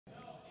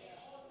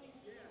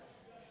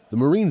The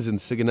Marines in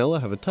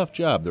Sigonella have a tough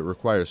job that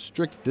requires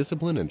strict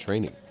discipline and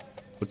training,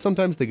 but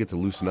sometimes they get to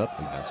loosen up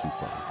and have some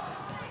fun.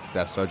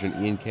 Staff Sergeant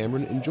Ian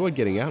Cameron enjoyed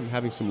getting out and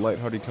having some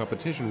lighthearted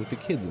competition with the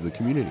kids of the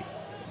community.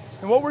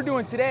 And what we're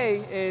doing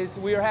today is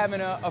we are having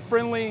a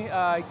friendly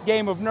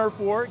game of NERF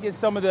war against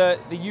some of the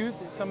youth,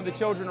 some of the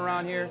children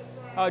around here,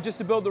 just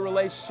to build the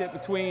relationship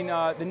between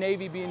the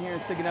Navy being here in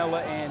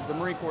Sigonella and the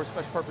Marine Corps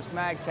Special Purpose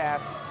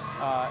MAGTF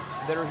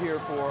that are here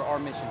for our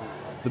mission.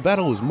 The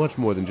battle was much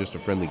more than just a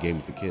friendly game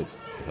with the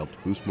kids. It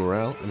helped boost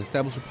morale and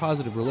establish a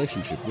positive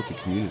relationship with the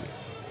community.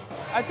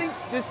 I think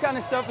this kind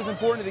of stuff is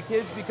important to the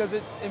kids because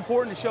it's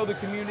important to show the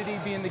community,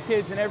 being the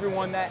kids and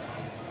everyone, that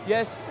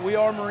yes, we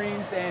are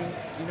Marines and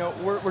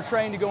we're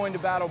trained to go into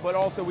battle, but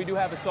also we do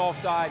have a soft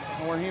side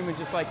and we're human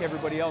just like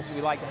everybody else and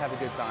we like to have a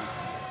good time.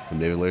 From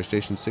Naval Air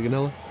Station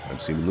Sigonella, I'm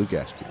Seaman Luke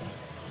Askew.